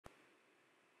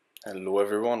Hello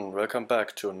everyone, welcome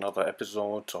back to another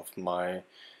episode of my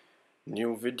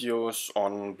new videos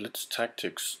on Blitz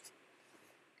Tactics.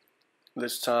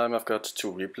 This time I've got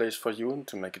two replays for you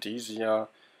to make it easier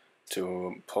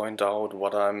to point out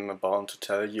what I'm about to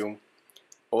tell you.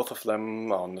 Both of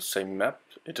them are on the same map.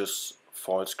 It is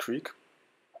Falls Creek.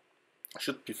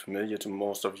 Should be familiar to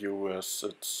most of you as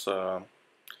I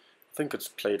think it's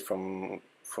played from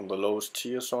the lowest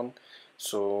tiers on.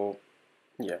 So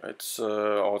yeah, it's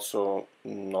also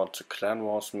not a Clan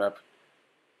Wars map.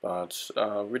 But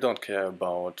we don't care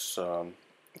about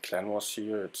Clan Wars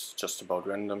here, it's just about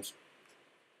randoms.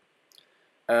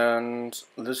 And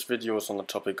this video is on the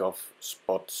topic of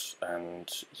spots and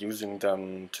using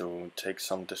them to take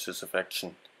some decisive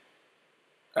action.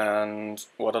 And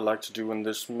what I like to do in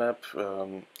this map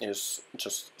is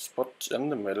just spot in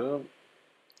the middle.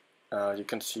 You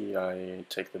can see I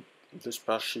take this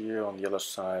bush here on the other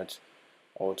side.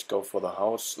 I would go for the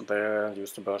house there,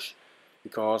 use the bush,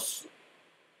 because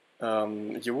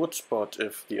you would spot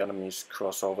if the enemies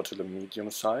cross over to the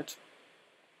medium side.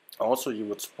 Also, you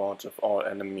would spot if all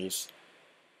enemies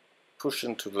push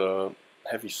into the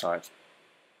heavy side,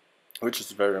 which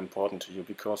is very important to you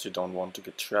because you don't want to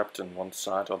get trapped in one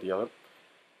side or the other.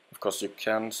 Of course, you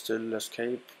can still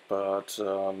escape, but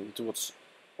it would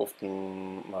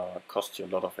often cost you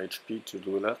a lot of HP to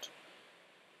do that.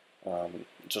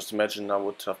 Just imagine I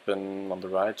would have been on the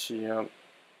right here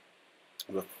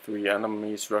with 3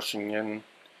 enemies rushing in.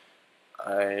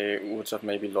 I would have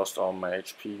maybe lost all my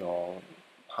HP or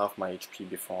half my HP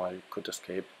before I could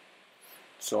escape.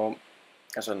 So,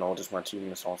 as I noticed, my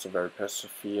team is also very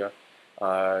passive here.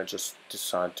 I just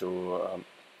decide to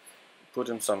put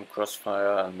in some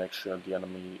crossfire and make sure the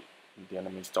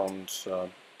enemies don't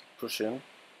push in.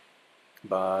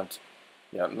 But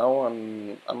yeah, now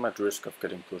I'm at risk of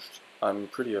getting pushed. I'm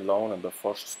pretty alone and the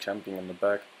Foch is camping in the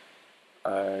back.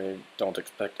 I don't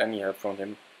expect any help from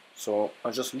him, so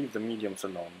I just leave the mediums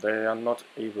alone. They are not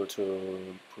able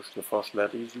to push the Foch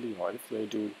that easily, or if they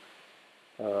do,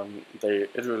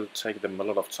 it will take them a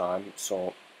lot of time.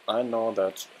 So I know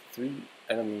that 3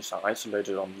 enemies are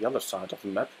isolated on the other side of the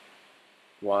map,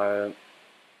 while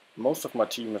most of my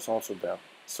team is also there.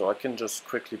 So I can just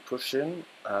quickly push in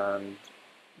and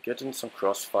get in some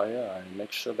crossfire and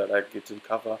make sure that I get in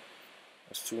cover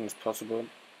as soon as possible.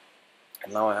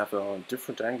 And now I have a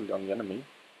different angle on the enemy.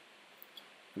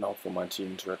 Now for my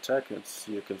team to attack,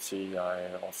 you can see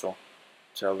I also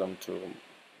tell them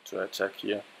to attack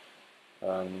here.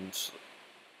 And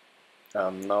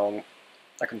now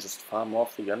I can just farm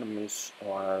off the enemies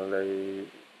while they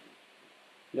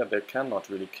cannot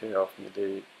really care of me.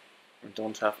 They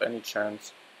don't have any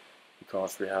chance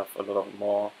because we have a lot of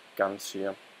more guns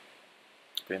here.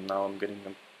 Okay, now I'm getting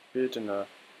a bit in a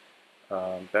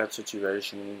bad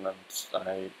situation and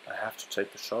I have to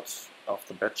take the shots of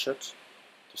the Batchet.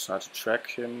 Decide to track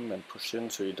him and push in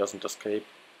so he doesn't escape.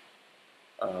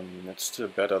 It's still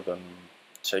better than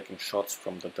taking shots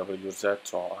from the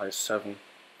WZ or I7,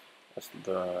 as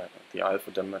the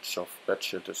alpha damage of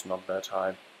Batchet is not that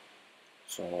high.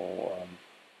 So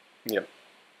yeah,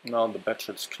 now the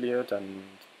Batchet's cleared and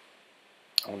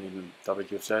only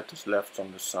WZ is left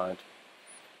on this side.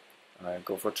 I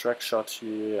go for a track shot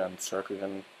here and circle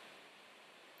him.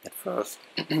 At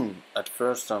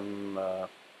first I'm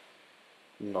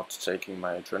not taking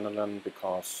my adrenaline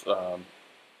because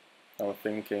I'm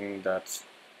thinking that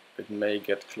it may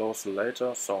get closer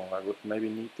later, so I would maybe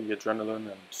need the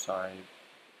adrenaline and I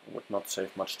would not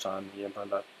save much time here by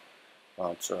that.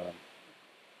 But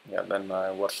yeah, then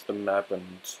I watch the map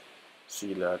and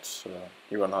see that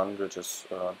E100 is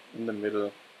in the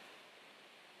middle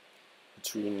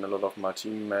between a lot of my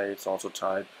teammates. Also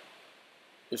Type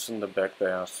is in the back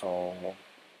there, so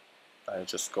I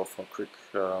just go for a quick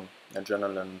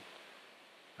adrenaline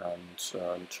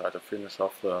and try to finish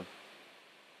off the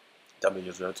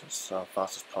WZ as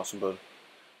fast as possible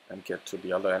and get to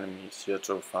the other enemies here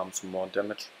to farm some more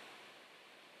damage.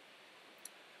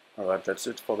 Alright, that's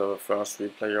it for the first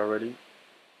replay already.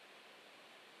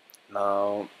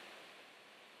 Now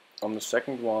on the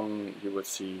second one you will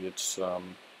see it's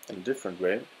in a different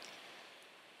way.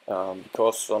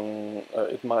 Because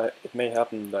it may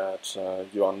happen that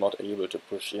you are not able to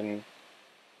push in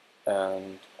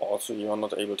and also you are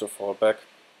not able to fall back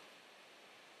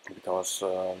because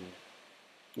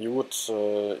you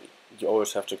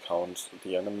always have to count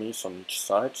the enemies on each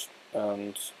side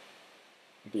and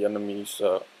the enemies,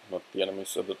 not the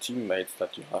enemies, the teammates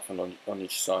that you have on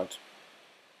each side,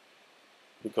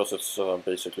 because it's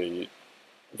basically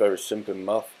very simple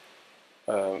math.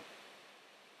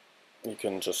 You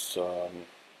can just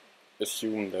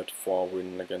assume that 4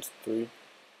 win against 3,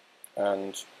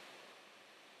 and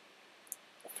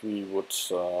 3 would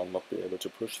not be able to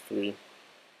push 3.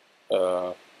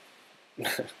 Yeah,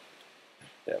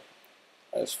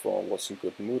 IS-4 was in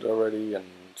good mood already, and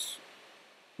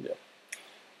yeah,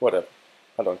 whatever.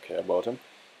 I don't care about him.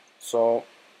 So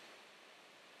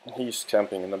he's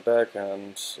camping in the back,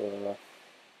 and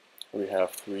we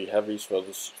have 3 heavies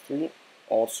versus 3.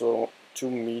 Also 2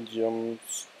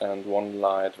 mediums and 1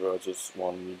 light versus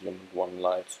 1 medium and 1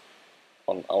 light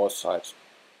on our side,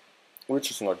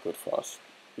 which is not good for us,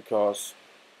 because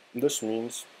this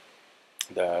means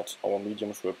that our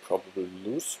mediums will probably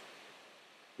lose,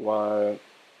 while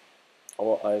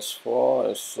our IS-4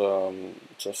 is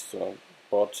just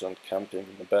bot and camping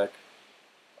in the back,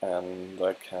 and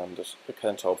I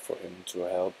can't hope for him to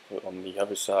help on the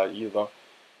heavy side either.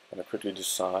 And I quickly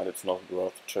decide it's not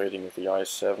worth trading with the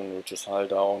IS-7, which is hull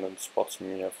down and spots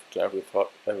me after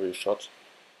every shot.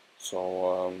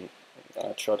 So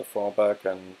I try to fall back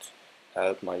and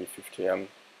help my E50M.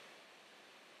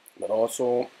 But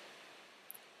also,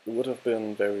 it would have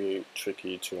been very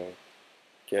tricky to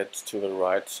get to the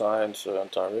right side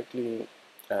directly,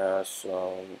 as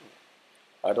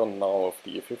I don't know if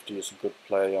the E50 is a good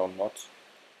player or not.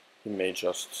 He may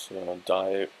just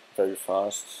die very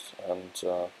fast,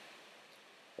 and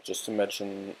just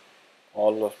imagine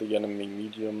all of the enemy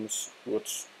mediums would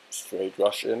straight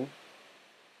rush in,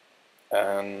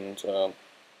 and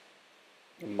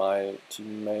my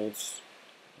teammates,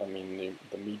 I mean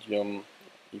the medium,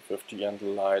 E50 and the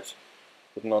light,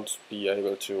 would not be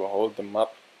able to hold them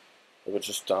up. They would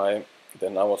just die.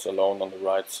 Then I was alone on the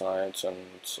right side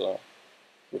and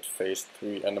would face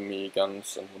 3 enemy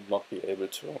guns and would not be able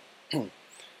to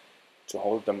to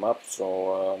hold them up.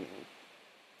 So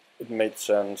it made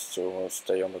sense to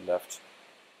stay on the left,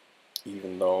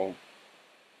 even though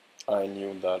I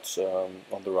knew that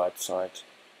on the right side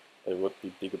there would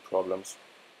be bigger problems.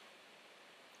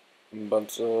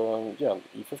 But yeah,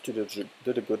 E50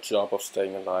 did a good job of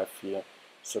staying alive here,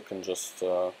 so I can just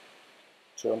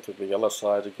turn to the other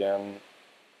side again.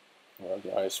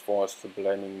 The IS-4 is still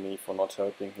blaming me for not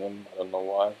helping him, I don't know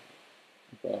why,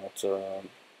 but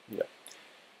yeah.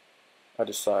 I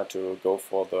decide to go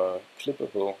for the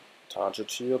clippable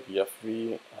target here. The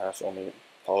FV has only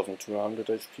 1200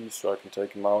 HP, so I can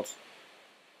take him out.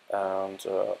 And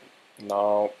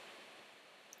now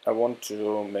I want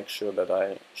to make sure that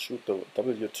I shoot the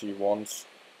WT once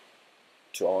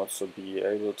to also be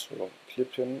able to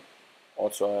clip him.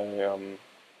 Also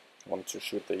I want to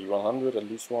shoot the E100 at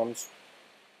least once.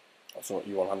 Also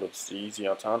E100 is the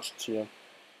easier target here.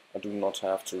 I do not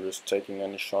have to risk taking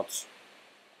any shots.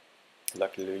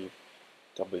 Luckily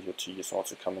WT is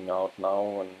also coming out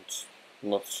now and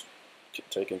not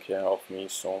taking care of me,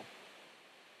 so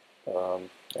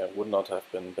it would not have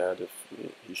been bad if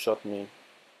he shot me.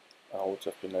 I would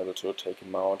have been able to take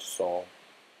him out, so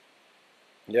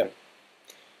yeah.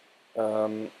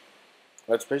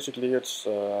 That's basically it.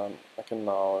 I can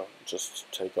now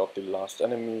just take out the last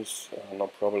enemies, no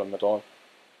problem at all.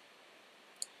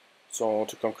 So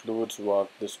to conclude what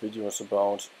this video is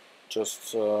about,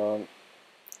 just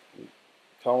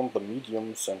count the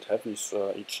mediums and heavies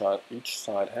each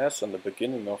side has in the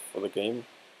beginning of the game,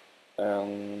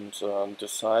 and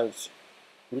decide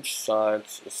which side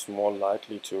is more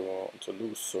likely to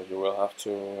lose. So you will have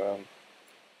to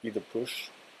either push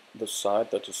the side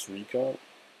that is weaker,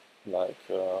 like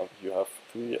you have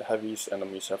 3 heavies,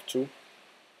 enemies have 2,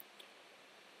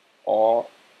 or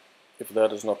if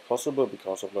that is not possible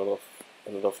because of a lot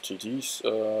of TDs,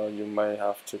 you may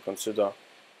have to consider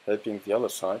helping the other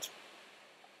side.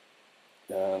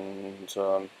 And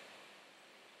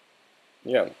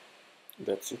yeah,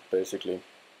 that's it basically.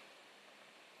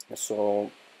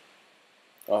 So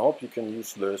I hope you can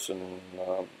use this in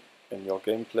your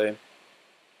gameplay.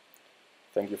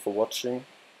 Thank you for watching,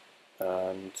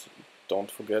 and don't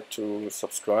forget to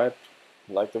subscribe,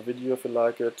 like the video if you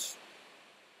like it,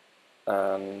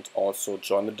 and also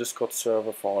join the Discord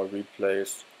server for our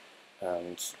replays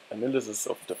and analysis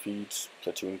of defeats,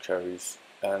 platoon carries,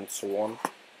 and so on.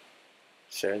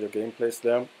 Share your gameplays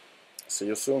there. See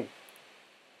you soon.